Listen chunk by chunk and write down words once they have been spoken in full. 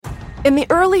In the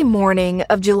early morning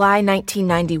of July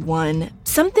 1991,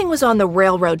 something was on the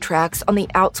railroad tracks on the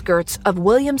outskirts of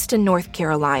Williamston, North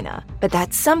Carolina. But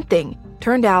that something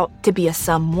turned out to be a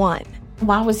someone.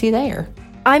 Why was he there?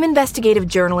 I'm investigative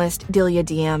journalist Delia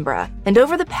D'Ambra, and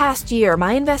over the past year,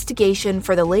 my investigation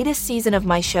for the latest season of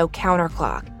my show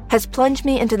Counterclock has plunged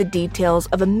me into the details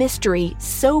of a mystery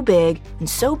so big and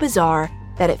so bizarre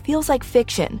that it feels like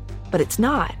fiction, but it's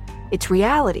not. It's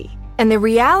reality. And the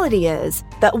reality is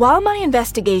that while my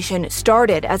investigation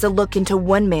started as a look into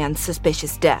one man's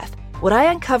suspicious death, what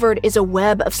I uncovered is a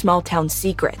web of small-town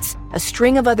secrets, a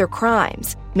string of other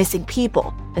crimes, missing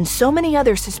people, and so many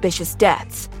other suspicious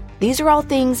deaths. These are all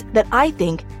things that I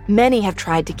think many have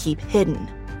tried to keep hidden.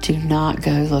 Do not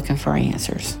go looking for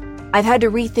answers. I've had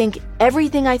to rethink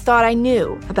everything I thought I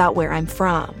knew about where I'm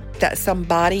from. That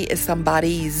somebody is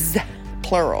somebody's,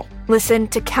 plural. Listen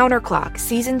to Counterclock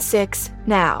Season 6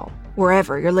 now,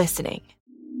 wherever you're listening.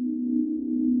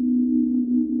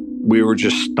 We were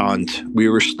just stunned. We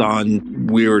were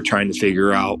stunned. We were trying to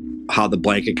figure out how the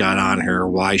blanket got on her,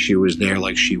 why she was there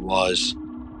like she was.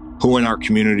 Who in our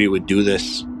community would do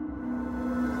this?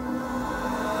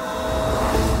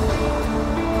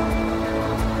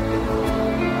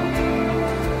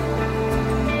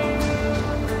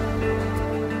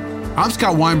 I'm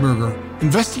Scott Weinberger,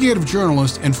 investigative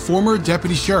journalist and former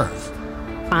deputy sheriff.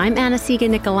 I'm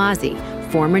Anna-Sigga Nicolazzi,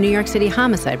 former New York City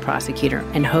homicide prosecutor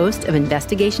and host of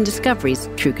Investigation Discovery's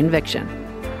True Conviction.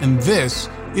 And this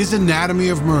is Anatomy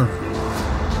of Murder.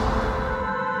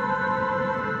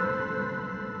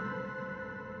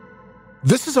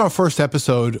 This is our first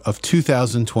episode of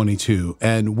 2022,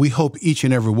 and we hope each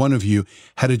and every one of you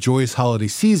had a joyous holiday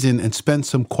season and spent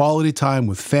some quality time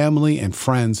with family and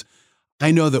friends.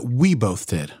 I know that we both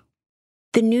did.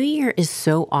 The new year is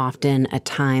so often a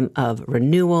time of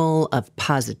renewal, of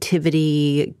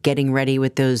positivity, getting ready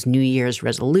with those New Year's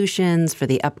resolutions for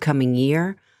the upcoming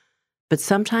year. But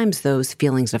sometimes those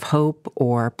feelings of hope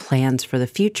or plans for the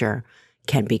future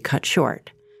can be cut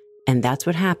short. And that's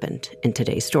what happened in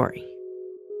today's story.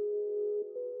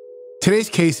 Today's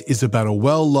case is about a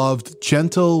well-loved,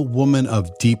 gentle woman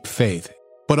of deep faith.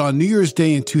 But on New Year's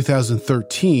Day in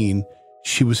 2013,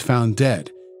 she was found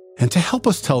dead. And to help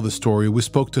us tell the story, we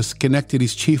spoke to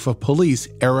Schenectady's chief of police,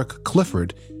 Eric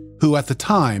Clifford, who at the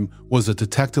time was a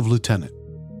detective lieutenant.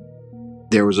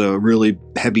 There was a really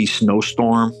heavy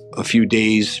snowstorm a few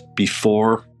days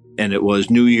before, and it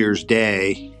was New Year's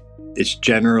Day. It's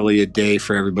generally a day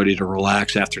for everybody to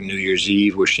relax after New Year's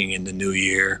Eve, wishing in the new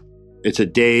year. It's a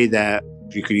day that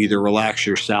you could either relax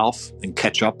yourself and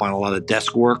catch up on a lot of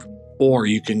desk work, or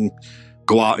you can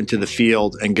go out into the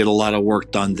field and get a lot of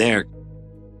work done there.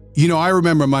 You know, I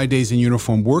remember my days in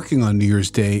uniform working on New Year's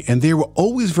Day, and they were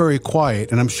always very quiet,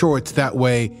 and I'm sure it's that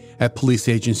way at police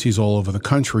agencies all over the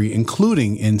country,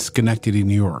 including in Schenectady,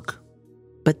 New York.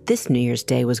 But this New Year's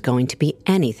Day was going to be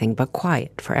anything but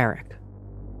quiet for Eric.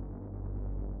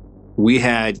 We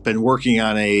had been working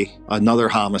on another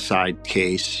homicide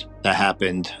case that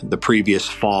happened the previous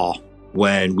fall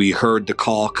when we heard the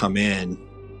call come in.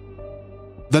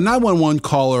 The 911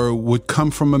 caller would come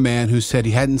from a man who said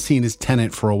he hadn't seen his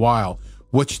tenant for a while,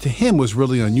 which to him was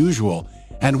really unusual.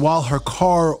 And while her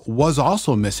car was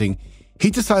also missing, he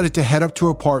decided to head up to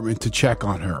her apartment to check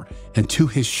on her. And to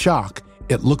his shock,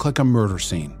 it looked like a murder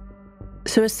scene.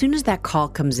 So as soon as that call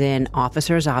comes in,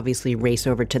 officers obviously race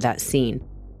over to that scene.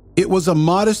 It was a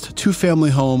modest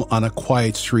two-family home on a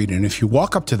quiet street. And if you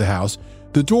walk up to the house,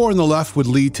 the door on the left would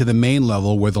lead to the main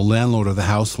level where the landlord of the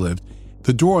house lived.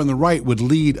 The door on the right would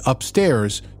lead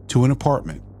upstairs to an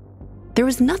apartment. There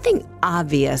was nothing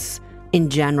obvious in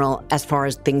general as far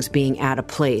as things being out of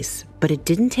place, but it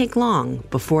didn't take long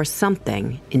before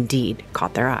something indeed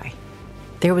caught their eye.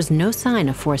 There was no sign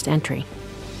of forced entry.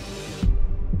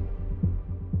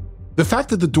 The fact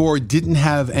that the door didn't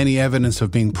have any evidence of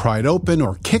being pried open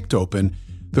or kicked open,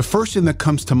 the first thing that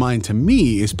comes to mind to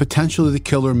me is potentially the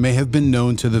killer may have been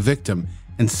known to the victim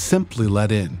and simply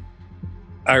let in.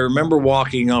 I remember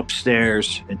walking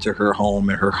upstairs into her home,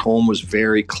 and her home was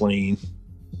very clean.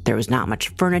 There was not much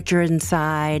furniture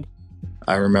inside.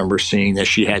 I remember seeing that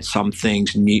she had some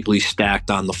things neatly stacked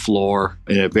on the floor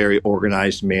in a very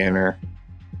organized manner.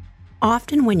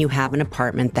 Often when you have an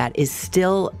apartment that is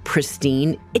still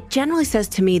pristine, it generally says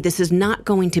to me this is not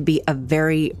going to be a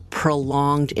very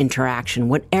prolonged interaction.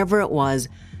 Whatever it was,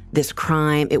 this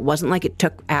crime, it wasn't like it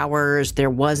took hours. There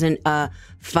wasn't a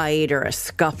fight or a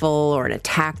scuffle or an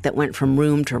attack that went from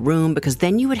room to room, because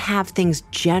then you would have things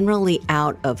generally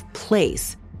out of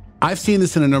place. I've seen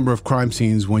this in a number of crime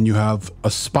scenes when you have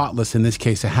a spotless, in this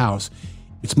case, a house.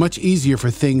 It's much easier for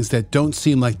things that don't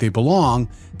seem like they belong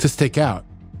to stick out.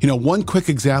 One quick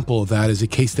example of that is a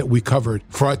case that we covered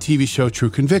for our TV show True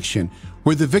Conviction,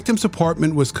 where the victim's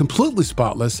apartment was completely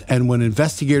spotless, and when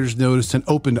investigators noticed an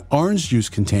opened orange juice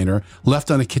container left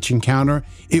on a kitchen counter,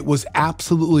 it was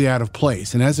absolutely out of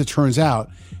place. And as it turns out,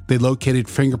 they located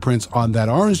fingerprints on that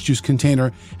orange juice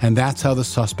container, and that's how the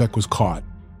suspect was caught.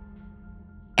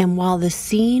 And while the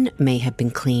scene may have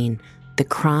been clean, the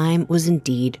crime was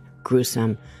indeed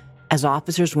gruesome. As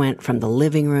officers went from the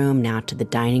living room now to the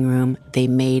dining room, they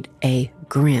made a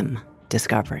grim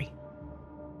discovery.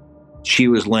 She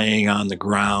was laying on the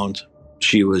ground.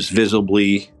 She was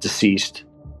visibly deceased.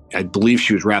 I believe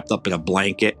she was wrapped up in a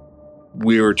blanket.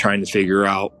 We were trying to figure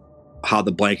out how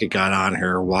the blanket got on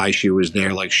her, why she was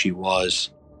there like she was.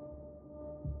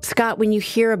 Scott, when you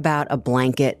hear about a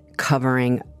blanket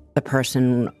covering the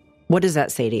person, what does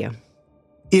that say to you?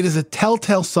 It is a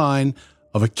telltale sign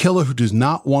of a killer who does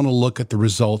not want to look at the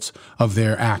results of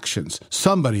their actions,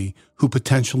 somebody who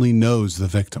potentially knows the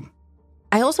victim.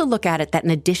 I also look at it that in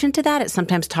addition to that, it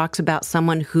sometimes talks about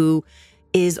someone who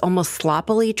is almost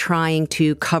sloppily trying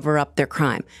to cover up their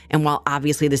crime. And while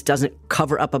obviously this doesn't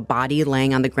cover up a body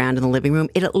laying on the ground in the living room,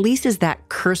 it at least is that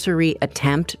cursory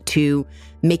attempt to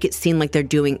make it seem like they're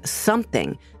doing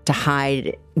something to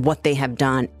hide what they have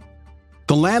done.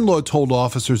 The landlord told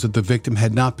officers that the victim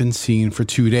had not been seen for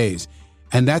 2 days,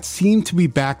 and that seemed to be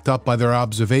backed up by their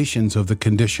observations of the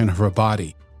condition of her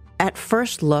body. At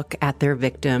first look at their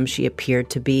victim, she appeared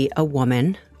to be a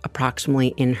woman,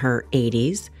 approximately in her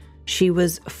 80s. She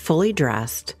was fully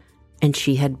dressed, and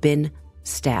she had been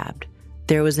stabbed.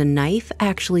 There was a knife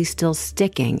actually still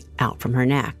sticking out from her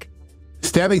neck.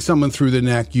 Stabbing someone through the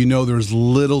neck, there's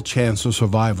little chance of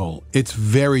survival. It's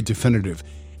very definitive.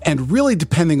 And really,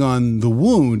 depending on the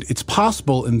wound, it's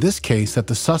possible in this case that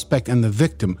the suspect and the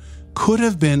victim could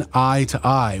have been eye to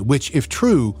eye, which, if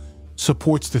true,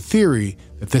 supports the theory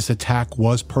that this attack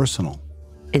was personal.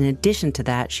 In addition to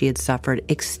that, she had suffered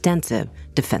extensive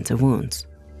defensive wounds.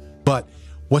 But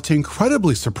what's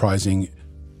incredibly surprising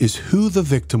is who the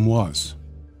victim was.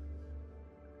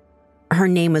 Her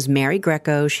name was Mary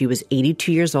Greco. She was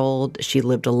 82 years old. She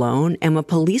lived alone. And when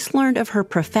police learned of her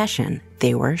profession,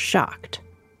 they were shocked.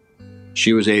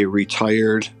 She was a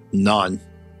retired nun.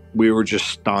 We were just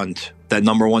stunned that,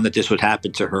 number one, that this would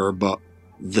happen to her, but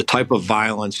the type of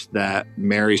violence that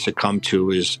Mary succumbed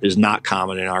to is not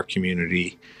common in our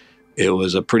community. It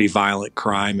was a pretty violent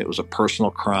crime. It was a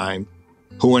personal crime.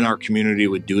 Who in our community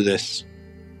would do this?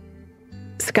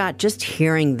 Scott, just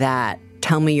hearing that,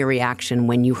 tell me your reaction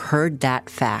when you heard that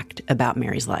fact about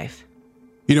Mary's life.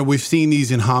 We've seen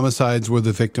these in homicides where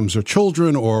the victims are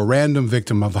children or a random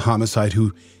victim of a homicide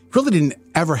who really didn't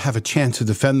ever have a chance to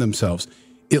defend themselves.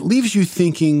 It leaves you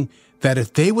thinking that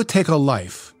if they would take a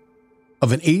life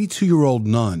of an 82-year-old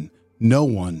nun, no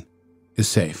one is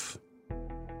safe.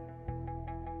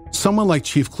 Someone like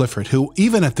Chief Clifford, who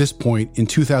even at this point in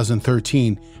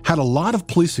 2013 had a lot of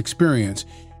police experience,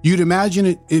 you'd imagine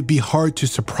it'd be hard to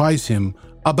surprise him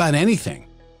about anything.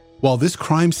 Well, this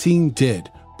crime scene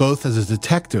did, both as a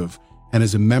detective and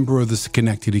as a member of the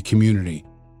Schenectady community.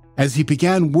 As he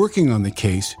began working on the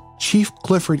case, Chief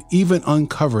Clifford even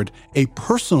uncovered a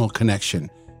personal connection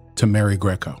to Mary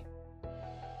Greco.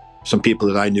 Some people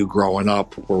that I knew growing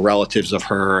up were relatives of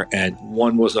her, and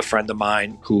one was a friend of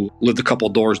mine who lived a couple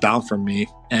doors down from me,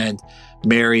 and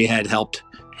Mary had helped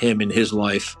him in his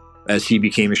life as he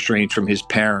became estranged from his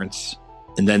parents.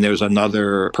 And then there was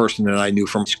another person that I knew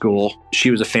from school.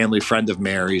 She was a family friend of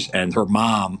Mary's, and her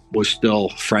mom was still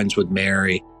friends with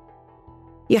Mary.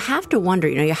 You have to wonder,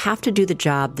 you have to do the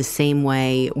job the same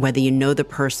way, whether you know the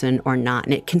person or not.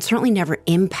 And it can certainly never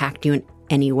impact you in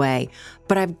any way.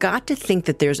 But I've got to think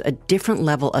that there's a different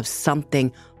level of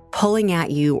something pulling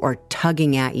at you or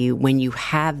tugging at you when you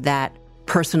have that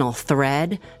personal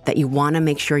thread that you want to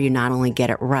make sure you not only get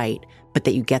it right, but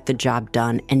that you get the job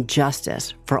done and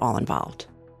justice for all involved.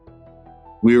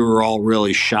 We were all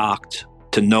really shocked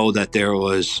to know that there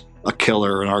was a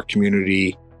killer in our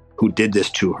community who did this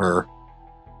to her.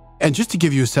 And just to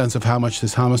give you a sense of how much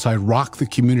this homicide rocked the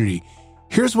community,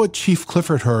 here's what Chief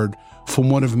Clifford heard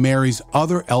from one of Mary's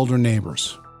other elder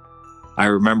neighbors. I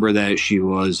remember that she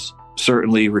was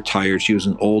certainly retired. She was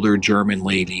an older German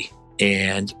lady.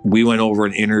 And we went over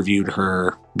and interviewed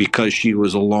her because she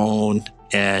was alone.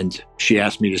 And she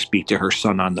asked me to speak to her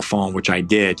son on the phone, which I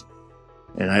did.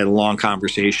 And I had a long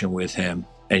conversation with him.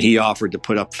 And he offered to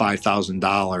put up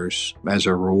 $5,000 as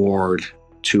a reward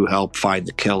to help find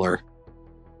the killer.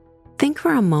 Think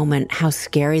for a moment how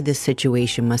scary this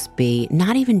situation must be,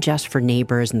 not even just for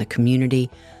neighbors in the community,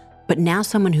 but now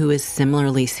someone who is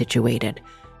similarly situated.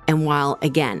 And while,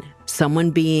 again,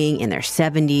 Someone being in their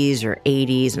 70s or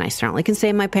 80s, and I certainly can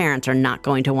say my parents are not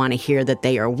going to want to hear that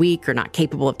they are weak or not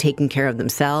capable of taking care of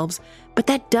themselves, but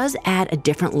that does add a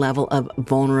different level of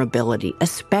vulnerability,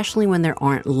 especially when there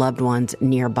aren't loved ones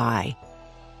nearby.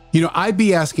 I'd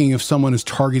be asking if someone is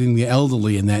targeting the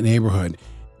elderly in that neighborhood.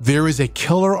 There is a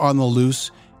killer on the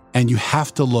loose, and you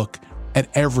have to look at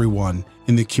everyone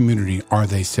in the community. Are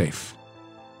they safe?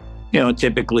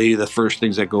 Typically the first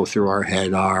things that go through our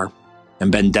head are, I'm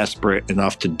been desperate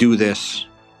enough to do this,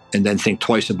 and then think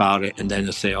twice about it, and then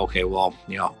to say, okay, well,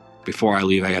 before I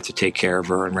leave, I have to take care of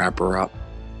her and wrap her up.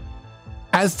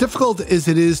 As difficult as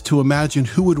it is to imagine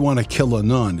who would want to kill a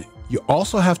nun, you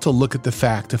also have to look at the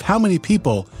fact of how many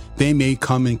people they may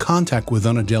come in contact with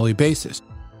on a daily basis.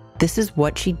 This is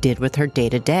what she did with her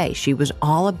day-to-day. She was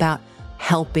all about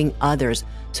helping others,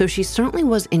 so she certainly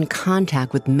was in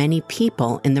contact with many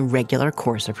people in the regular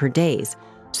course of her days.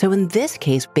 So in this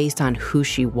case, based on who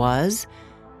she was,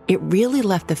 it really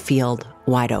left the field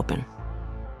wide open.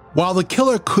 While the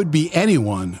killer could be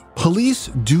anyone, police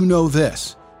do know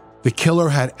this. The killer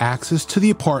had access to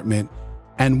the apartment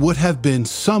and would have been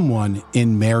someone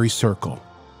in Mary's circle.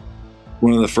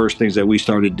 One of the first things that we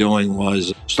started doing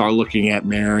was start looking at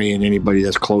Mary and anybody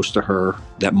that's close to her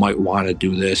that might want to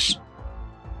do this.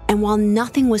 And while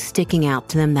nothing was sticking out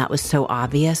to them that was so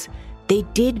obvious, they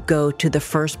did go to the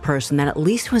first person that at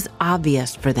least was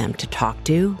obvious for them to talk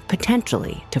to,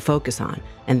 potentially to focus on.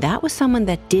 And that was someone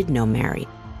that did know Mary.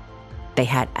 They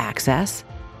had access.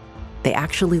 They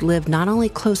actually lived not only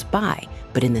close by,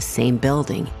 but in the same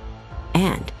building.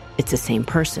 And it's the same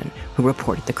person who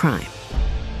reported the crime.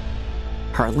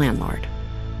 Her landlord.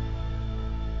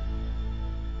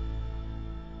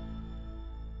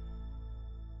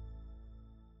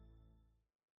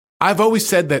 I've always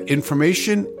said that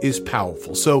information is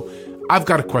powerful, so I've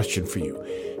got a question for you.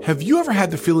 Have you ever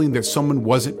had the feeling that someone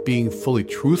wasn't being fully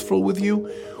truthful with you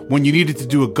when you needed to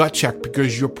do a gut check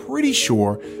because you're pretty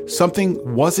sure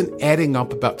something wasn't adding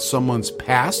up about someone's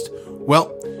past?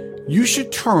 Well, you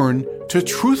should turn to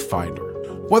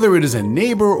TruthFinder. Whether it is a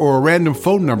neighbor or a random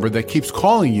phone number that keeps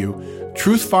calling you,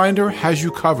 TruthFinder has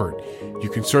you covered. You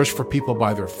can search for people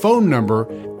by their phone number,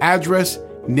 address,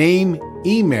 name,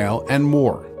 email, and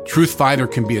more. TruthFinder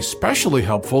can be especially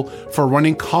helpful for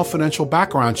running confidential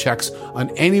background checks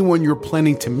on anyone you're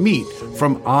planning to meet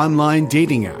from online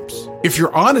dating apps. If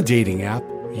you're on a dating app,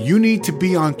 you need to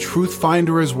be on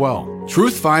TruthFinder as well.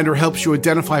 TruthFinder helps you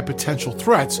identify potential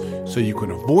threats so you can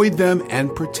avoid them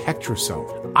and protect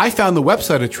yourself. I found the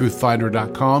website at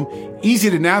truthfinder.com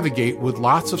easy to navigate with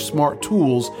lots of smart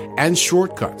tools and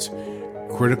shortcuts.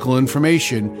 Critical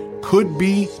information could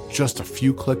be just a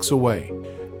few clicks away.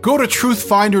 Go to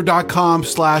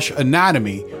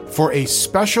truthfinder.com/anatomy for a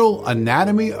special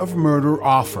Anatomy of Murder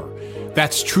offer.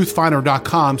 That's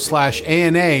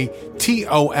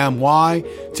truthfinder.com/ANATOMY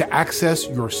to access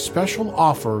your special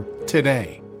offer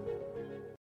today.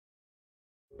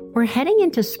 We're heading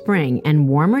into spring, and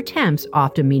warmer temps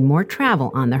often mean more travel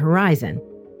on the horizon.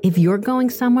 If you're going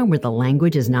somewhere where the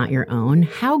language is not your own,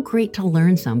 how great to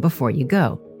learn some before you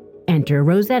go. Enter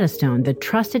Rosetta Stone, the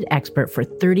trusted expert for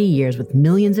 30 years with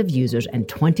millions of users and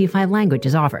 25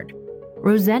 languages offered.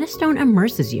 Rosetta Stone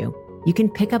immerses you. You can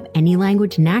pick up any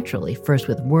language naturally, first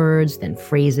with words, then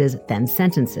phrases, then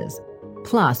sentences.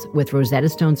 Plus, with Rosetta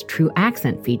Stone's True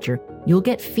Accent feature, you'll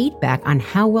get feedback on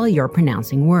how well you're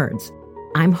pronouncing words.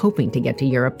 I'm hoping to get to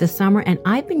Europe this summer, and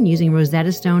I've been using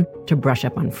Rosetta Stone to brush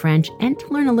up on French and to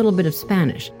learn a little bit of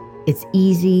Spanish. It's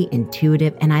easy,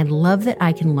 intuitive, and I love that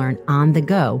I can learn on the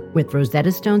go with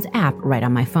Rosetta Stone's app right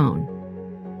on my phone.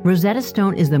 Rosetta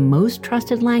Stone is the most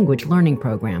trusted language learning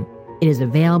program. It is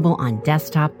available on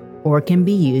desktop or can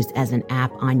be used as an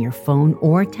app on your phone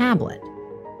or tablet.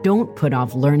 Don't put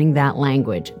off learning that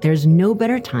language. There's no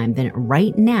better time than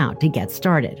right now to get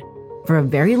started. For a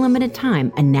very limited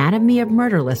time, Anatomy of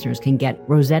Murder listeners can get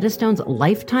Rosetta Stone's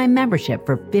lifetime membership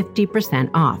for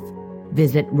 50% off.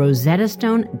 Visit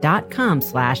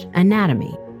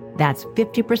rosettastone.com/anatomy. That's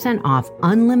 50% off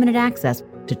unlimited access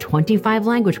to 25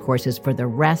 language courses for the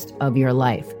rest of your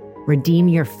life. Redeem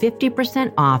your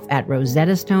 50% off at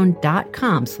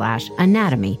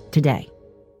rosettastone.com/anatomy today.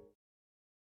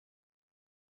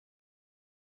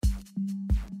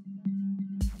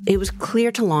 It was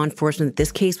clear to law enforcement that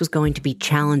this case was going to be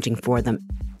challenging for them.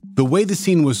 The way the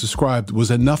scene was described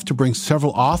was enough to bring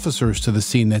several officers to the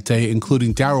scene that day,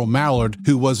 including Daryl Mallard,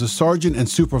 who was a sergeant and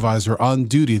supervisor on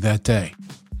duty that day.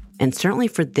 And certainly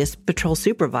for this patrol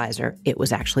supervisor, it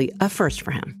was actually a first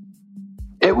for him.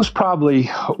 It was probably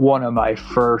one of my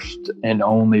first and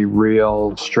only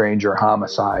real stranger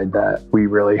homicide that we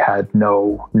really had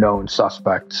no known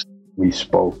suspects. We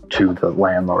spoke to the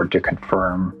landlord to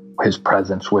confirm his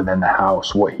presence within the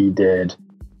house, what he did.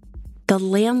 The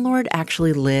landlord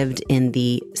actually lived in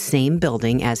the same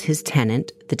building as his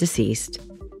tenant, the deceased.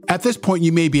 At this point,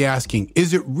 you may be asking,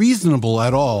 is it reasonable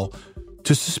at all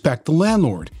to suspect the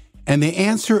landlord? And the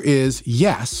answer is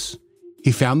yes.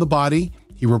 He found the body,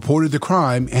 he reported the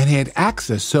crime, and he had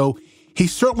access. So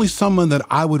he's certainly someone that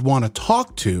I would want to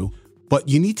talk to, but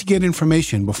you need to get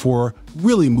information before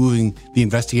really moving the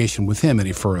investigation with him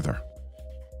any further.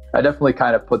 I definitely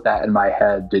kind of put that in my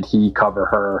head. Did he cover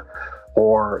her?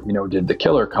 Or, did the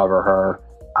killer cover her?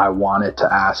 I wanted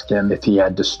to ask him if he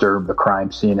had disturbed the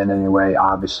crime scene in any way.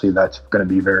 Obviously, that's going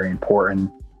to be very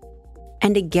important.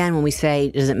 And again, when we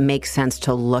say, does it make sense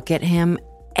to look at him?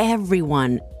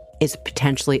 Everyone is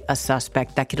potentially a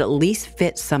suspect that could at least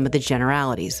fit some of the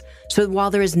generalities. So while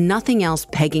there is nothing else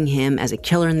pegging him as a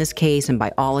killer in this case, and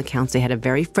by all accounts, they had a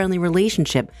very friendly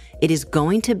relationship, it is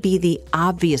going to be the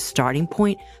obvious starting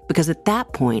point, because at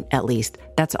that point, at least,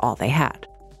 that's all they had.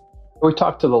 We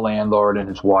talked to the landlord and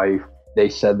his wife. They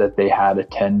said that they had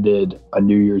attended a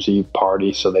New Year's Eve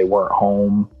party, so they weren't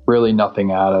home. Really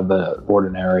nothing out of the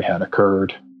ordinary had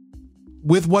occurred.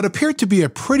 With what appeared to be a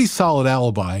pretty solid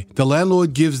alibi, the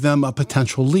landlord gives them a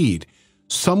potential lead,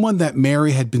 someone that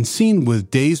Mary had been seen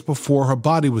with days before her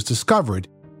body was discovered.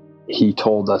 He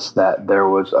told us that there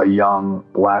was a young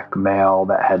black male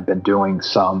that had been doing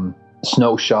some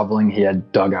snow shoveling. He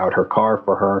had dug out her car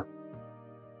for her.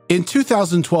 In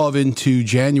 2012 into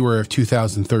January of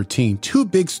 2013, two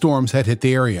big storms had hit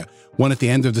the area, one at the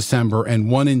end of December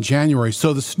and one in January,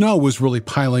 so the snow was really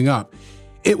piling up.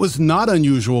 It was not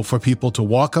unusual for people to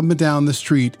walk up and down the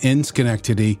street in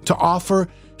Schenectady to offer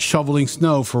shoveling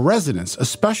snow for residents,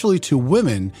 especially to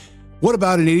women. What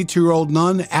about an 82-year-old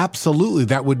nun? Absolutely,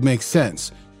 that would make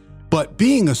sense. But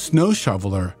being a snow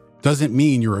shoveler doesn't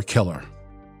mean you're a killer.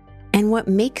 And what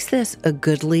makes this a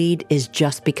good lead is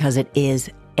just because it is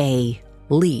a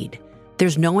lead.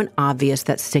 There's no one obvious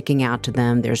that's sticking out to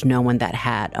them. There's no one that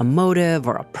had a motive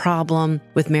or a problem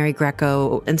with Mary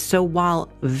Greco. And so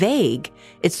while vague,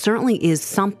 it certainly is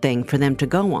something for them to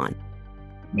go on.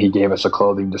 He gave us a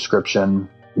clothing description.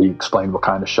 He explained what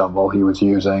kind of shovel he was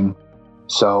using.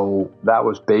 So that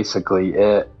was basically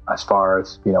it as far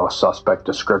as, a suspect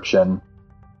description.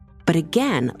 But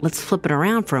again, let's flip it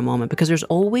around for a moment, because there's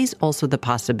always also the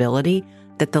possibility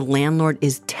that the landlord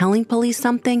is telling police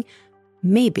something,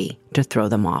 maybe to throw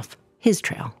them off his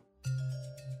trail.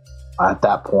 At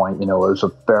that point, it was a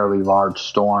fairly large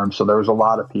storm, so there was a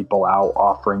lot of people out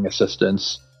offering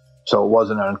assistance. So it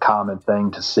wasn't an uncommon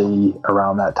thing to see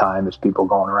around that time, as people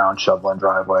going around shoveling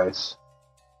driveways.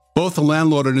 Both the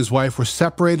landlord and his wife were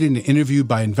separated and interviewed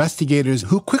by investigators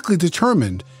who quickly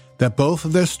determined that both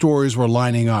of their stories were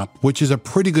lining up, which is a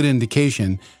pretty good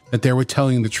indication that they were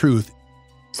telling the truth.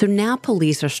 So now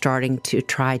police are starting to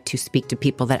try to speak to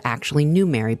people that actually knew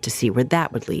Mary to see where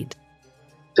that would lead.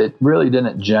 It really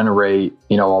didn't generate,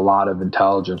 a lot of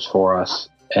intelligence for us.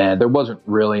 And there wasn't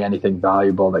really anything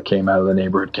valuable that came out of the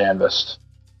neighborhood canvass.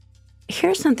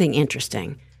 Here's something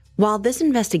interesting. While this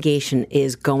investigation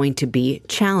is going to be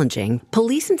challenging,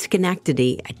 police in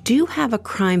Schenectady do have a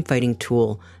crime-fighting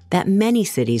tool that many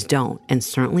cities don't, and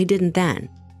certainly didn't then.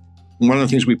 One of the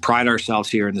things we pride ourselves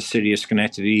here in the city of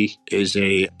Schenectady is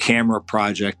a camera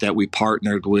project that we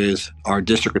partnered with our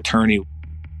district attorney.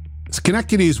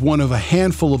 Schenectady is one of a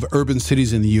handful of urban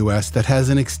cities in the U.S. that has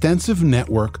an extensive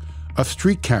network of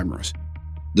street cameras.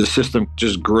 The system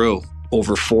just grew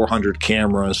over 400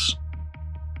 cameras.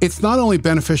 It's not only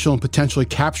beneficial in potentially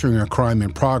capturing a crime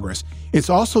in progress, it's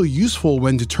also useful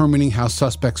when determining how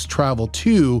suspects travel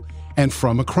to and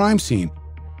from a crime scene.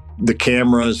 The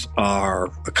cameras are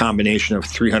a combination of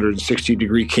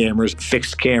 360-degree cameras,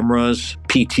 fixed cameras,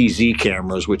 PTZ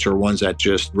cameras, which are ones that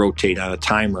just rotate on a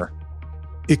timer.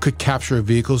 It could capture a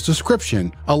vehicle's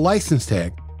description, a license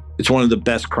tag. It's one of the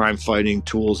best crime-fighting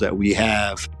tools that we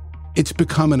have. It's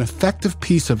become an effective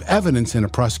piece of evidence in a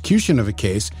prosecution of a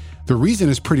case. The reason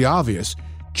is pretty obvious.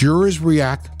 Jurors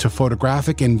react to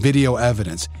photographic and video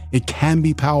evidence. It can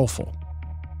be powerful.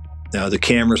 Now, the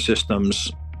camera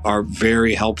systems are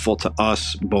very helpful to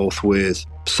us, both with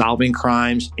solving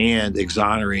crimes and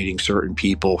exonerating certain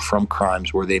people from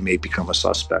crimes where they may become a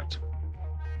suspect.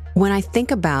 When I think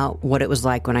about what it was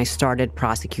like when I started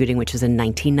prosecuting, which is in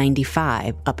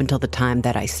 1995, up until the time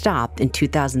that I stopped in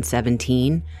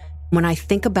 2017, when I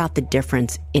think about the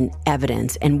difference in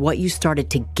evidence and what you started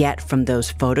to get from those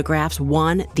photographs,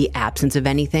 one, the absence of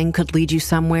anything could lead you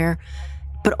somewhere.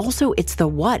 But also it's the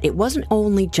what. It wasn't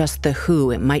only just the who.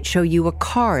 It might show you a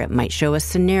car. It might show a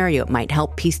scenario. It might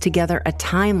help piece together a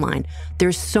timeline.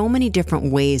 There's so many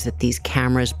different ways that these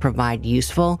cameras provide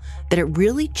useful that it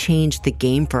really changed the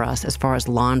game for us as far as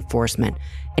law enforcement.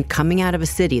 And coming out of a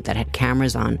city that had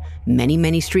cameras on many,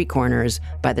 many street corners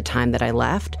by the time that I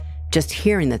left, just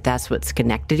hearing that that's what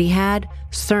Schenectady had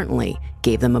certainly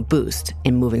gave them a boost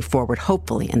in moving forward,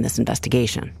 hopefully, in this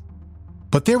investigation.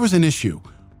 But there was an issue.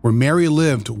 Where Mary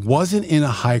lived wasn't in a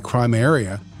high-crime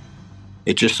area.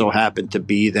 It just so happened to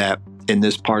be that in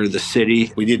this part of the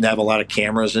city, we didn't have a lot of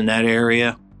cameras in that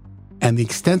area. And the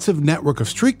extensive network of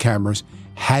street cameras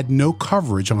had no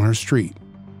coverage on her street.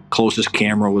 Closest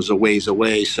camera was a ways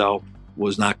away, so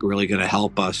was not really going to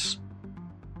help us.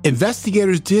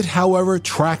 Investigators did, however,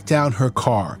 track down her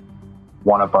car.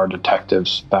 One of our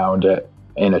detectives found it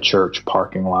in a church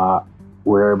parking lot.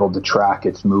 We were able to track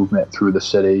its movement through the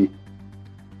city.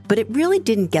 But it really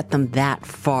didn't get them that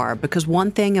far, because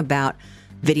one thing about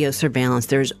video surveillance,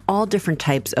 there's all different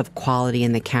types of quality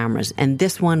in the cameras. And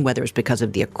this one, whether it's because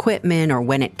of the equipment or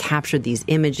when it captured these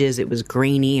images, it was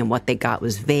grainy and what they got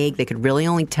was vague. They could really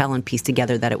only tell and piece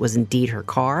together that it was indeed her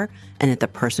car and that the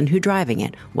person who driving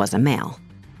it was a male.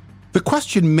 The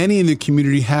question many in the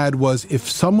community had was, if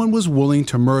someone was willing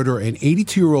to murder an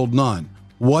 82-year-old nun,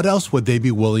 what else would they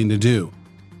be willing to do?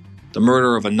 The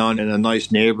murder of a nun in a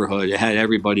nice neighborhood, it had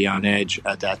everybody on edge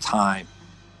at that time.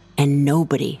 And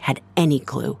nobody had any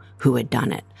clue who had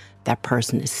done it. That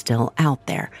person is still out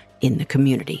there in the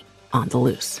community on the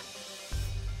loose.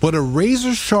 But a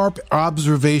razor-sharp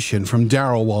observation from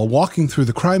Daryl while walking through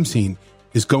the crime scene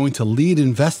is going to lead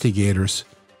investigators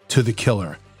to the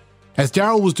killer. As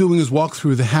Daryl was doing his walk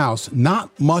through the house,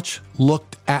 not much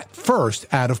looked at first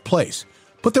out of place.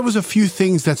 But there was a few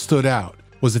things that stood out.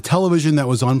 Was a television that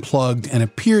was unplugged and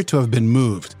appeared to have been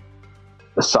moved.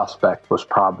 The suspect was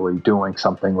probably doing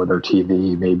something with her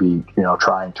TV, maybe,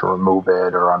 trying to remove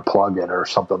it or unplug it or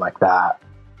something like that.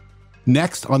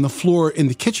 Next, on the floor in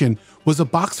the kitchen was a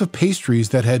box of pastries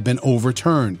that had been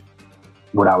overturned.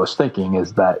 What I was thinking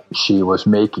is that she was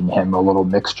making him a little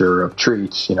mixture of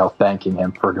treats, thanking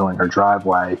him for doing her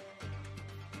driveway.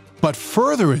 But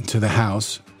further into the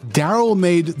house, Daryl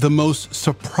made the most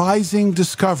surprising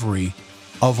discovery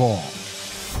of all.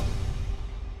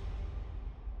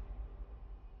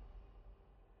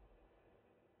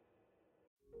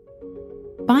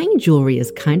 Buying jewelry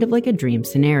is kind of like a dream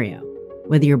scenario,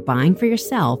 whether you're buying for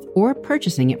yourself or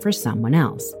purchasing it for someone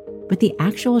else. But the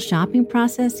actual shopping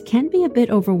process can be a bit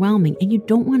overwhelming, and you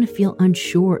don't want to feel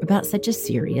unsure about such a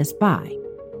serious buy.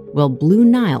 Well, Blue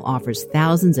Nile offers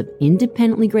thousands of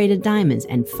independently graded diamonds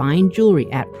and fine jewelry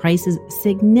at prices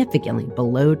significantly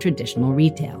below traditional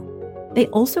retail. They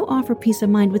also offer peace of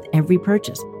mind with every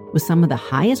purchase, with some of the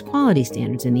highest quality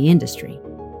standards in the industry.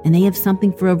 And they have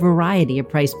something for a variety of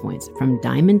price points, from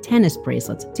diamond tennis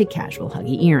bracelets to casual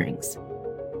huggy earrings.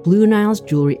 Blue Nile's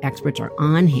jewelry experts are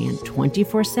on hand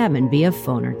 24/7 via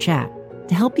phone or chat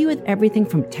to help you with everything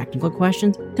from technical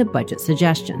questions to budget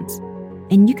suggestions.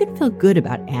 And you can feel good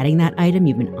about adding that item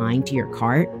you've been eyeing to your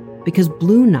cart, because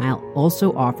Blue Nile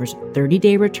also offers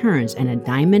 30-day returns and a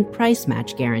diamond price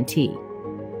match guarantee.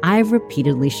 I've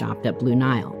repeatedly shopped at Blue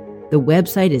Nile. The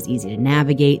website is easy to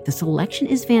navigate, the selection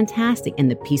is fantastic, and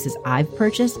the pieces I've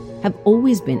purchased have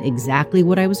always been exactly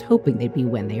what I was hoping they'd be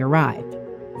when they arrived.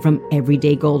 From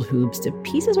everyday gold hoops to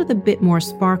pieces with a bit more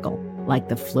sparkle, like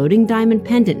the floating diamond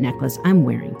pendant necklace I'm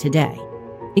wearing today.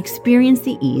 Experience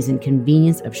the ease and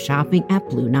convenience of shopping at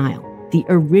Blue Nile, the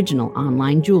original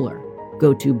online jeweler.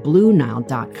 Go to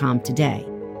BlueNile.com today.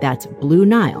 That's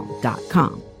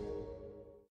BlueNile.com.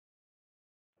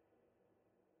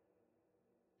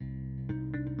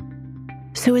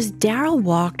 So as Daryl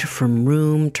walked from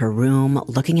room to room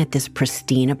looking at this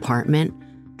pristine apartment,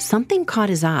 something caught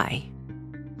his eye.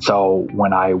 So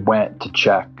when I went to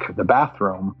check the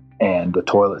bathroom and the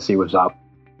toilet seat was up,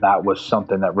 that was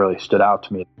something that really stood out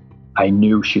to me. I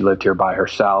knew she lived here by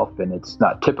herself, and it's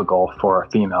not typical for a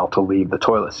female to leave the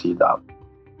toilet seat up.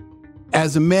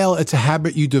 As a male, it's a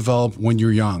habit you develop when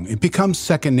you're young. It becomes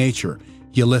second nature.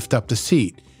 You lift up the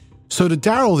seat. So to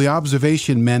Daryl, the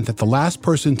observation meant that the last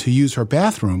person to use her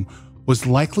bathroom was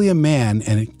likely a man,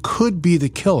 and it could be the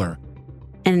killer.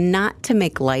 And not to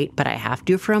make light, but I have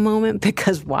to for a moment,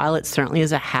 because while it certainly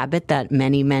is a habit that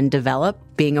many men develop,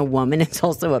 being a woman, it's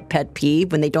also a pet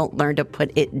peeve when they don't learn to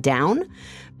put it down.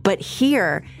 But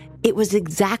here, it was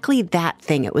exactly that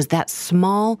thing. It was that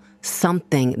small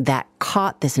something that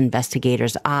caught this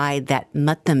investigator's eye, that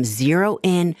let them zero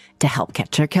in to help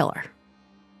catch their killer.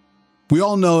 We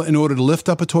all know in order to lift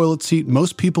up a toilet seat,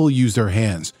 most people use their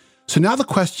hands. So now the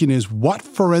question is, what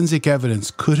forensic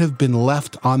evidence could have been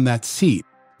left on that seat?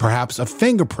 Perhaps a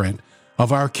fingerprint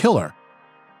of our killer.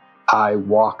 I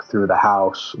walked through the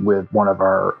house with one of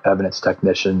our evidence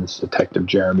technicians, Detective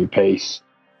Jeremy Pace.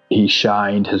 He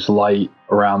shined his light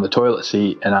around the toilet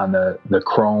seat, and on the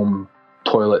chrome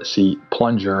toilet seat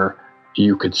plunger,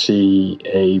 you could see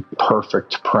a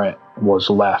perfect print was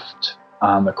left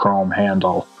on the chrome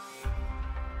handle.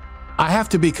 I have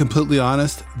to be completely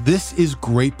honest, this is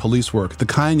great police work, the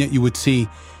kind that you would see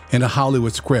in a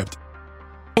Hollywood script.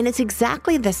 And it's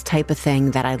exactly this type of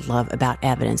thing that I love about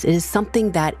evidence. It is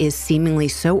something that is seemingly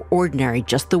so ordinary,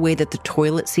 just the way that the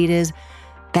toilet seat is,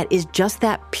 that is just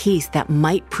that piece that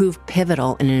might prove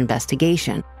pivotal in an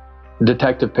investigation.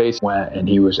 Detective Pace went and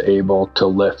he was able to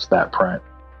lift that print.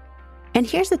 And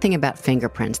here's the thing about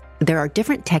fingerprints. There are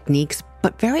different techniques,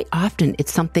 but very often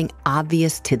it's something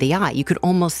obvious to the eye. You could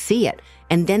almost see it.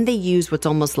 And then they use what's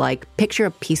almost like, picture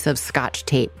a piece of Scotch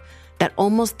tape, that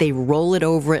almost they roll it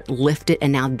over it, lift it,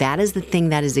 and now that is the thing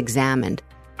that is examined.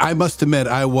 I must admit,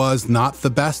 I was not the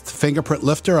best fingerprint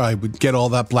lifter. I would get all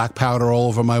that black powder all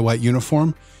over my white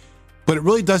uniform. But it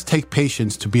really does take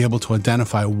patience to be able to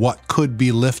identify what could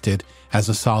be lifted as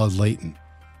a solid latent.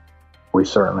 We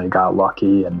certainly got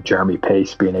lucky, and Jeremy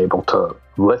Pace being able to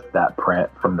lift that print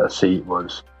from the seat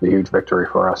was a huge victory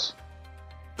for us.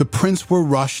 The prints were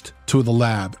rushed to the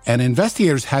lab, and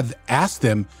investigators had asked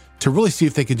them to really see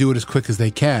if they could do it as quick as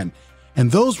they can.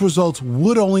 And those results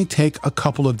would only take a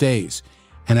couple of days.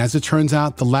 And as it turns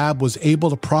out, the lab was able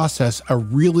to process a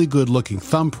really good-looking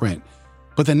thumbprint.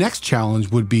 But the next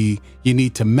challenge would be you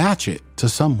need to match it to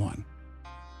someone.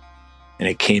 And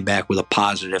it came back with a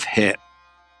positive hit.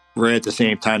 Right at the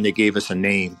same time, they gave us a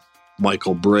name,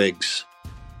 Michael Briggs.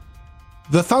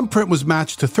 The thumbprint was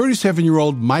matched to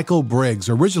 37-year-old Michael Briggs,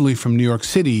 originally from New York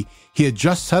City. He had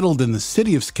just settled in the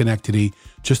city of Schenectady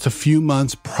just a few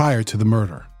months prior to the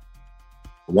murder.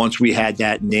 Once we had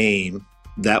that name,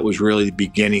 that was really the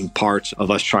beginning parts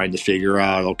of us trying to figure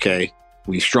out, okay,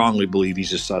 we strongly believe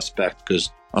he's a suspect because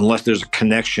unless there's a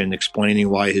connection explaining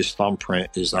why his thumbprint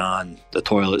is on the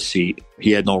toilet seat,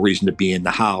 he had no reason to be in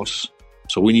the house.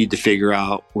 So we need to figure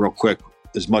out real quick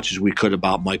as much as we could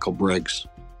about Michael Briggs.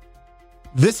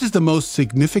 This is the most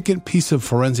significant piece of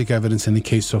forensic evidence in the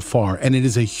case so far, and it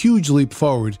is a huge leap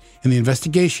forward in the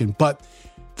investigation, but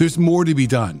there's more to be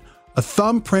done. A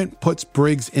thumbprint puts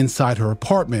Briggs inside her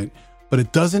apartment, but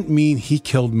it doesn't mean he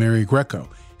killed Mary Greco.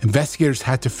 Investigators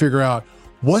had to figure out,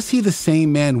 was he the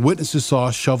same man witnesses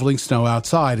saw shoveling snow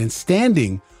outside and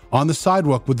standing on the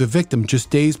sidewalk with the victim just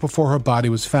days before her body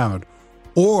was found?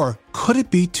 Or could it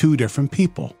be two different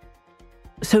people?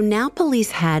 So now police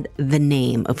had the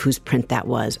name of whose print that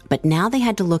was, but now they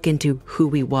had to look into who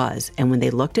he was. And when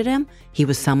they looked at him, he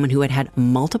was someone who had had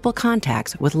multiple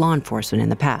contacts with law enforcement in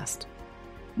the past.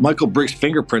 Michael Briggs'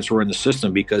 fingerprints were in the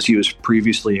system because he was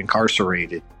previously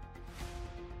incarcerated.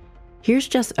 Here's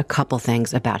just a couple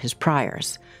things about his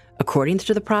priors. According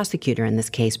to the prosecutor in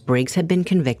this case, Briggs had been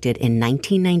convicted in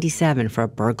 1997 for a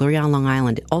burglary on Long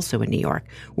Island, also in New York,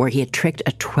 where he had tricked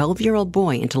a 12-year-old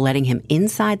boy into letting him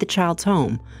inside the child's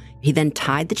home. He then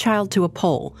tied the child to a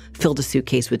pole, filled a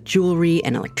suitcase with jewelry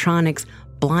and electronics,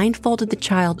 blindfolded the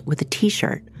child with a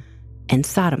T-shirt, and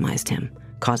sodomized him,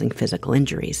 causing physical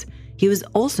injuries. He was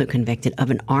also convicted of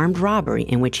an armed robbery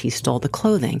in which he stole the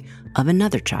clothing of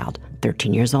another child,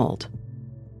 13 years old.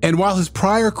 And while his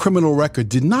prior criminal record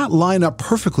did not line up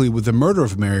perfectly with the murder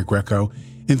of Mary Greco,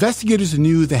 investigators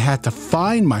knew they had to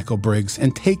find Michael Briggs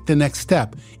and take the next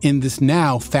step in this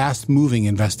now fast-moving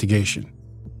investigation.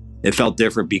 It felt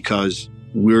different because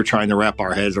we were trying to wrap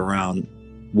our heads around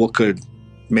what could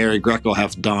Mary Greco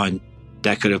have done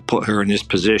that could have put her in this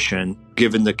position,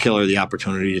 given the killer the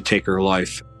opportunity to take her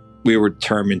life. We were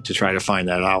determined to try to find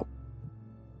that out.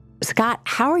 Scott,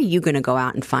 how are you going to go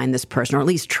out and find this person, or at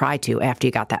least try to, after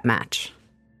you got that match?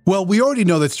 Well, we already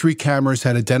know that street cameras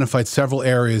had identified several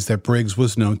areas that Briggs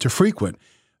was known to frequent.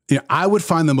 I would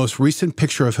find the most recent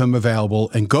picture of him available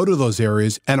and go to those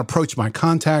areas and approach my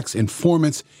contacts,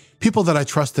 informants, people that I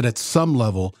trusted at some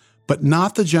level, but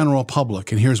not the general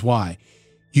public. And here's why.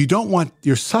 You don't want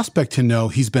your suspect to know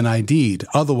he's been ID'd.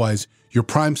 Otherwise, your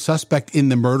prime suspect in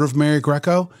the murder of Mary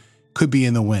Greco could be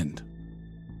in the wind.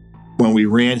 When we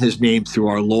ran his name through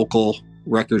our local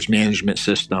records management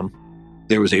system,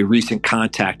 there was a recent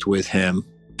contact with him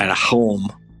at a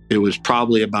home. It was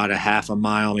probably about a half a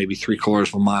mile, maybe 3/4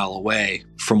 of a mile away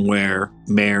from where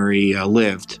Mary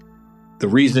lived. The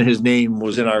reason his name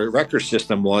was in our record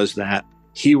system was that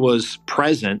he was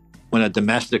present when a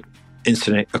domestic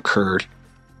incident occurred,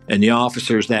 and the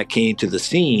officers that came to the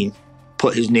scene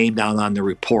put his name down on the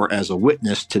report as a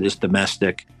witness to this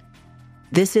domestic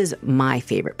This is my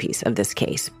favorite piece of this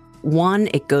case. One,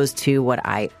 it goes to what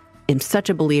I am such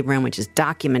a believer in, which is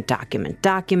document, document,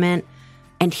 document.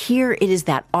 And here it is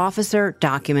that officer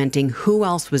documenting who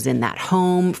else was in that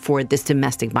home for this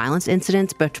domestic violence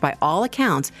incident, but by all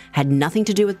accounts had nothing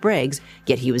to do with Briggs,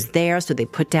 yet he was there, so they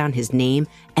put down his name.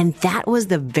 And that was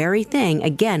the very thing,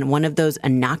 again, one of those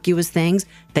innocuous things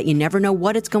that you never know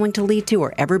what it's going to lead to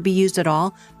or ever be used at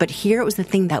all. But here it was the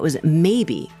thing that was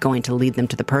maybe going to lead them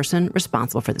to the person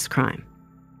responsible for this crime.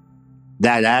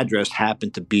 That address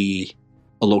happened to be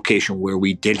a location where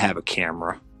we did have a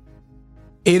camera.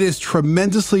 It is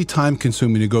tremendously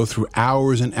time-consuming to go through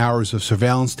hours and hours of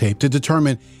surveillance tape to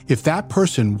determine if that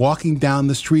person walking down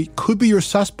the street could be your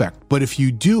suspect. But if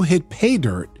you do hit pay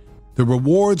dirt, the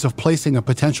rewards of placing a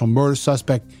potential murder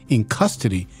suspect in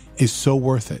custody is so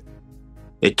worth it.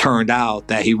 It turned out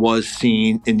that he was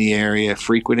seen in the area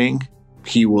frequenting.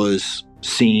 He was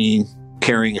seen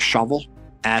carrying a shovel,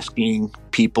 asking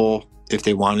people if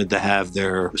they wanted to have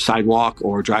their sidewalk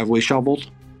or driveway shoveled.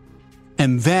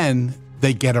 And then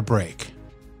they get a break.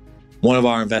 One of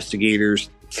our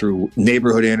investigators, through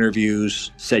neighborhood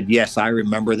interviews, said, yes, I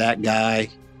remember that guy,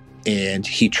 and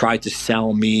he tried to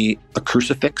sell me a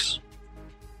crucifix.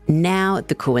 Now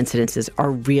the coincidences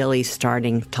are really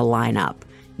starting to line up.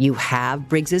 You have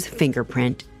Briggs's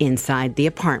fingerprint inside the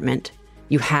apartment.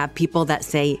 You have people that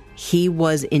say he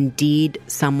was indeed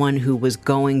someone who was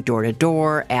going door to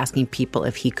door, asking people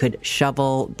if he could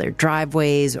shovel their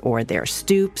driveways or their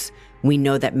stoops. We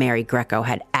know that Mary Greco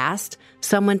had asked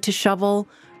someone to shovel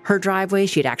her driveway.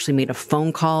 She had actually made a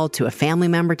phone call to a family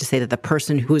member to say that the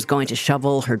person who was going to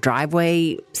shovel her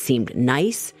driveway seemed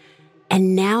nice.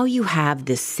 And now you have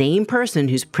this same person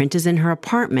whose print is in her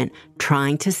apartment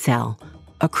trying to sell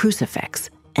a crucifix.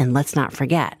 And let's not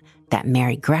forget that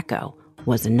Mary Greco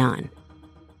was a nun.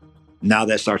 Now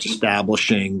that starts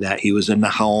establishing that he was in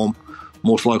the home,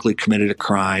 most likely committed a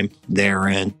crime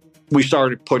therein. We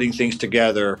started putting things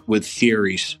together with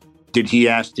theories. Did he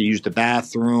ask to use the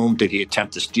bathroom? Did he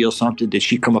attempt to steal something? Did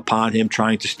she come upon him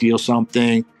trying to steal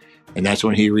something? And that's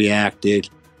when he reacted.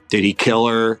 Did he kill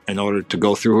her in order to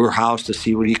go through her house to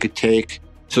see what he could take?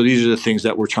 So these are the things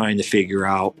that we're trying to figure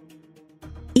out.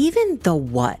 Even the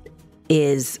what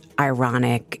is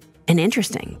ironic and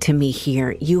interesting to me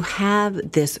here. You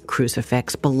have this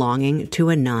crucifix belonging to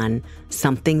a nun,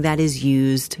 something that is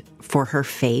used for her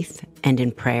faith and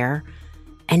in prayer.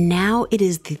 And now it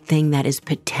is the thing that is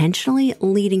potentially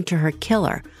leading to her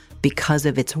killer because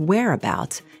of its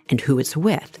whereabouts and who it's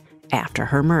with after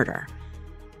her murder.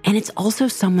 And it's also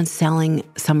someone selling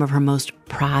some of her most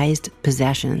prized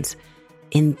possessions.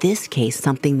 In this case,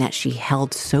 something that she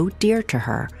held so dear to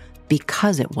her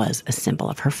because it was a symbol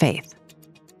of her faith.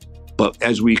 But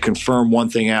as we confirm one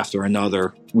thing after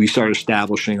another, we start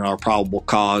establishing our probable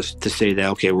cause to say that,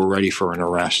 okay, we're ready for an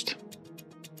arrest.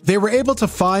 They were able to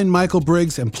find Michael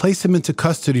Briggs and place him into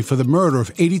custody for the murder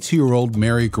of 82-year-old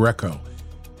Mary Greco.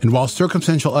 And while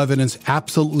circumstantial evidence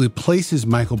absolutely places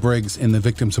Michael Briggs in the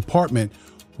victim's apartment,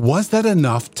 was that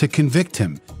enough to convict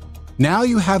him? Now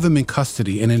you have him in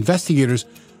custody, and investigators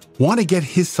want to get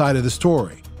his side of the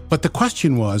story. But the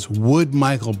question was, would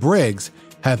Michael Briggs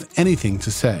have anything to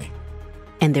say?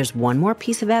 And there's one more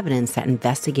piece of evidence that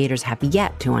investigators have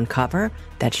yet to uncover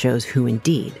that shows who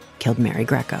indeed killed Mary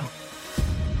Greco.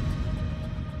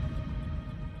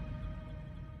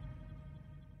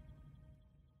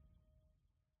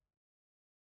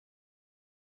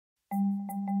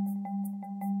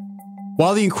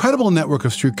 While the incredible network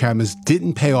of street cameras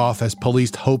didn't pay off as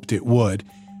police hoped it would,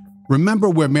 remember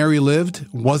where Mary lived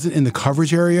wasn't in the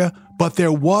coverage area, but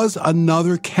there was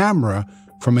another camera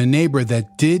from a neighbor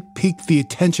that did pique the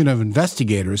attention of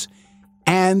investigators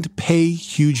and pay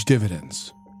huge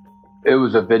dividends. It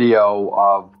was a video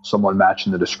of someone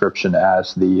matching the description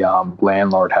as the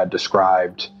landlord had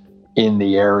described in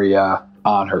the area,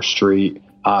 on her street,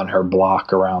 on her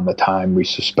block around the time we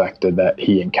suspected that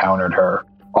he encountered her,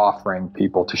 offering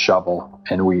people to shovel.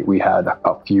 And we had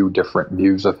a few different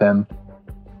views of him.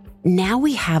 Now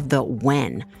we have the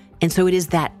when. And so it is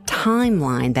that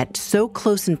timeline that's so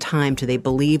close in time to they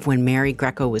believe when Mary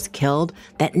Greco was killed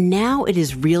that now it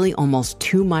is really almost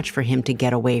too much for him to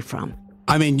get away from.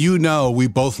 I mean, you know, we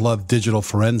both love digital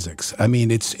forensics. I mean,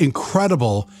 it's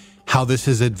incredible how this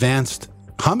has advanced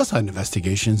homicide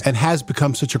investigations and has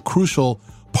become such a crucial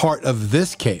part of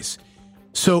this case.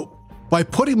 So by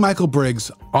putting Michael Briggs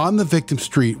on the victim's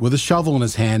street with a shovel in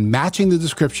his hand, matching the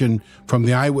description from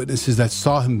the eyewitnesses that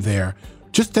saw him there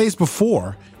just days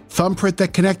before, thumbprint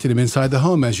that connected him inside the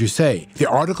home, as you say, the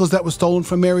articles that were stolen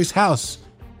from Mary's house,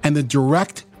 and the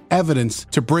direct evidence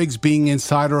to Briggs being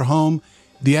inside her home,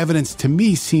 the evidence to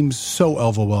me seems so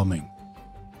overwhelming.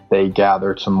 They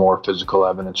gathered some more physical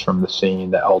evidence from the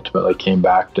scene that ultimately came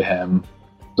back to him.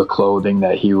 The clothing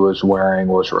that he was wearing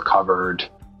was recovered.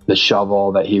 The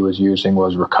shovel that he was using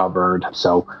was recovered.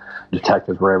 So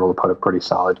detectives were able to put a pretty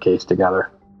solid case together.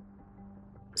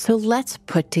 So let's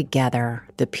put together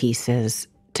the pieces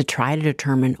to try to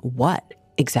determine what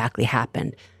exactly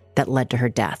happened that led to her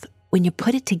death. When you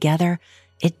put it together,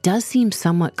 it does seem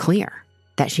somewhat clear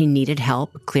that she needed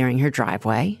help clearing her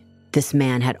driveway. This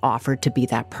man had offered to be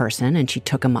that person, and she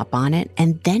took him up on it.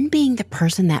 And then, being the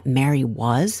person that Mary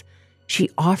was, she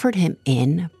offered him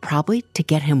in probably to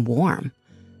get him warm.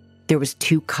 There was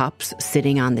 2 cups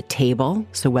sitting on the table,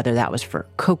 so whether that was for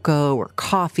cocoa or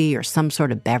coffee or some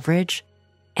sort of beverage,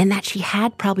 and that she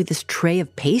had probably this tray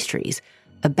of pastries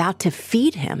about to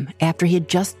feed him after he had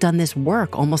just done this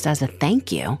work, almost as a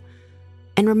thank you.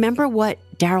 And remember what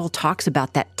Daryl talks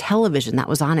about, that television that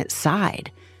was on its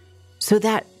side. So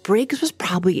that Briggs was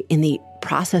probably in the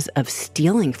process of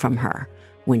stealing from her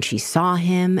when she saw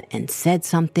him and said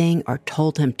something or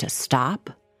told him to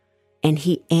stop. And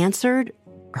he answered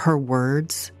her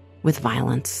words with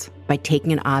violence by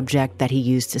taking an object that he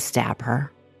used to stab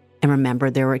her. And remember,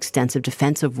 there were extensive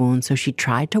defensive wounds, so she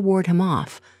tried to ward him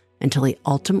off until he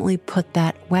ultimately put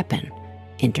that weapon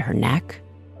into her neck,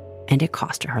 and it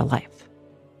cost her her life.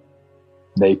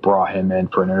 They brought him in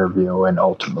for an interview, and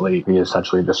ultimately he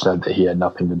essentially just said that he had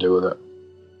nothing to do with it.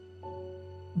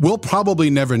 We'll probably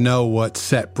never know what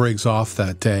set Briggs off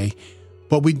that day,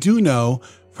 but we do know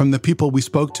from the people we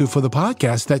spoke to for the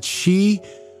podcast that she,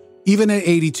 even at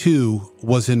 82,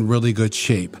 was in really good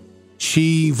shape.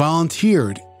 She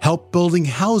volunteered, helped building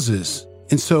houses,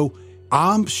 and so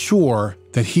I'm sure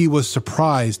that he was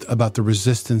surprised about the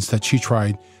resistance that she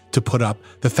tried to put up,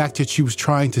 the fact that she was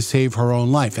trying to save her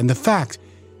own life, and the fact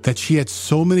that she had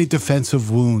so many defensive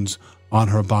wounds on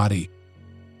her body.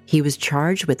 He was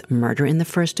charged with murder in the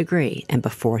first degree, and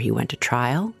before he went to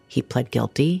trial, he pled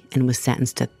guilty and was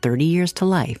sentenced to 30 years to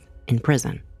life in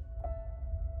prison.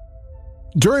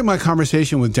 During my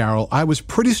conversation with Daryl, I was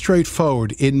pretty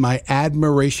straightforward in my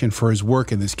admiration for his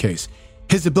work in this case.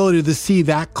 His ability to see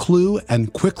that clue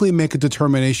and quickly make a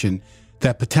determination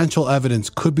that potential evidence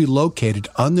could be located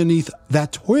underneath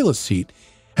that toilet seat,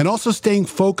 and also staying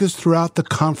focused throughout the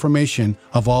confirmation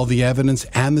of all the evidence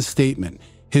and the statement.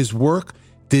 His work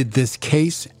did this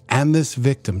case and this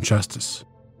victim justice.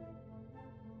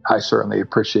 I certainly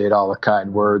appreciate all the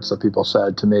kind words that people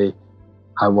said to me.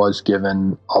 I was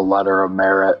given a letter of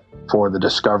merit for the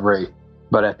discovery,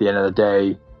 but at the end of the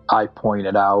day, I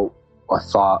pointed out a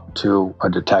thought to a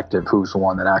detective who's the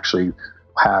one that actually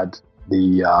had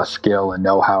the skill and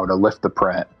know-how to lift the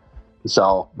print.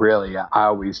 So really, I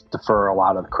always defer a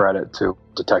lot of the credit to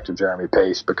Detective Jeremy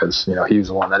Pace because, he was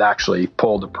the one that actually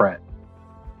pulled the print.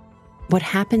 What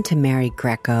happened to Mary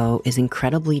Greco is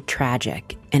incredibly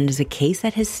tragic, and is a case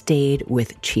that has stayed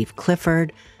with Chief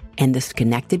Clifford and the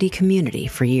Schenectady community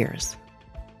for years.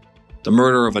 The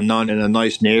murder of a nun in a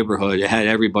nice neighborhood, it had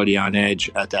everybody on edge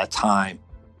at that time.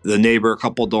 The neighbor a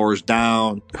couple doors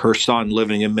down, her son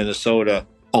living in Minnesota,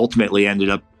 ultimately ended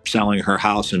up selling her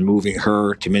house and moving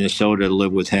her to Minnesota to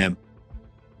live with him.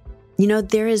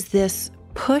 There is this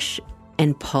push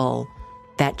and pull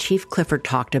that Chief Clifford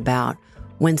talked about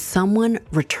when someone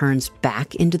returns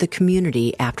back into the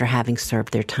community after having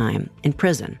served their time in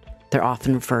prison. They're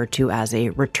often referred to as a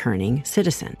returning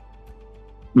citizen.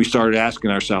 We started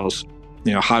asking ourselves,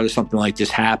 how does something like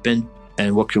this happen?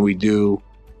 And what can we do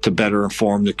to better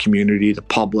inform the community, the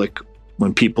public,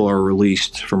 when people are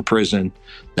released from prison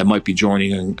that might be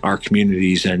joining in our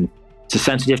communities? And it's a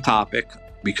sensitive topic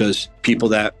because people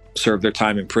that serve their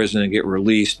time in prison and get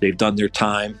released, they've done their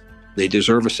time. They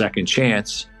deserve a second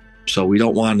chance. So we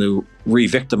don't want to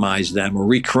re-victimize them or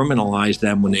recriminalize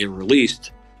them when they're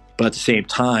released. But at the same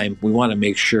time, we want to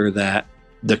make sure that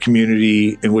the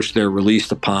community in which they're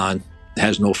released upon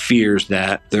has no fears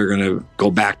that they're going to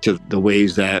go back to the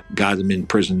ways that got them in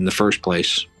prison in the first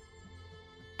place.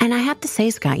 And I have to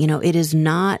say, Scott, it is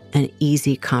not an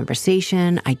easy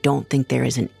conversation. I don't think there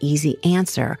is an easy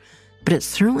answer, but it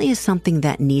certainly is something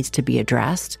that needs to be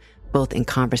addressed, both in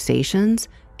conversations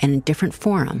and in different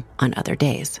forum on other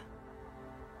days.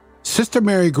 Sister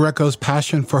Mary Greco's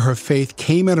passion for her faith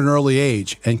came at an early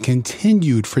age and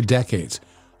continued for decades,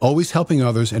 always helping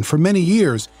others. And for many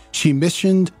years, she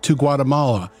missioned to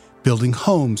Guatemala, building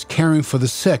homes, caring for the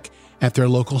sick at their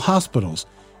local hospitals.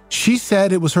 She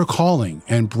said it was her calling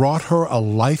and brought her a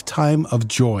lifetime of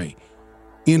joy.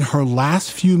 In her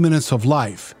last few minutes of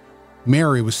life,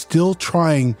 Mary was still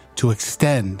trying to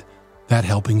extend that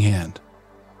helping hand.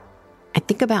 I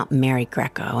think about Mary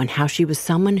Greco and how she was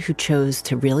someone who chose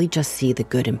to really just see the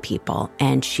good in people,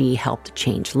 and she helped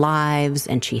change lives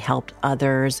and she helped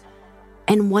others.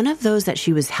 And one of those that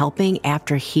she was helping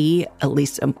after he, at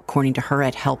least according to her,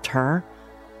 had helped her,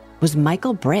 was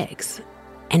Michael Briggs.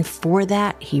 And for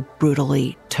that, he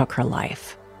brutally took her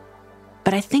life.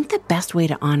 But I think the best way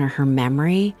to honor her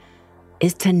memory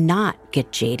is to not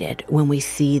get jaded when we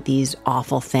see these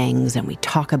awful things and we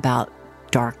talk about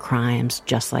dark crimes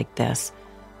just like this,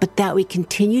 but that we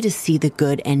continue to see the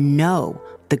good and know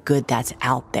the good that's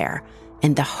out there,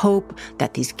 and the hope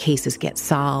that these cases get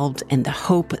solved, and the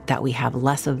hope that we have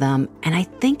less of them. And I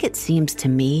think it seems to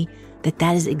me that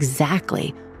that is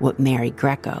exactly what Mary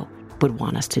Greco would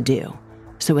want us to do.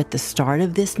 So at the start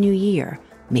of this new year,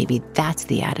 maybe that's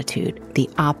the attitude, the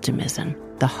optimism,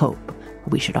 the hope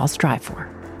we should all strive for.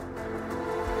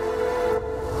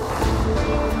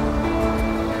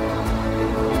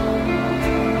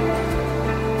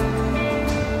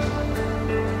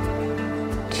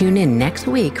 Tune in next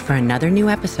week for another new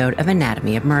episode of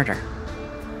Anatomy of Murder.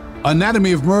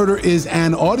 Anatomy of Murder is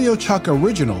an AudioChuck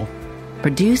original,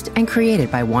 Produced and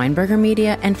created by Weinberger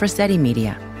Media and Frasetti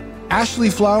Media. Ashley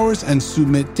Flowers and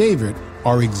Sumit David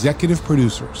are executive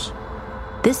producers.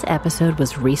 This episode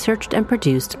was researched and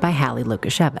produced by Hallie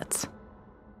Lukashevitz.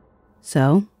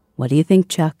 So, what do you think,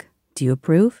 Chuck? Do you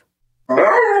approve?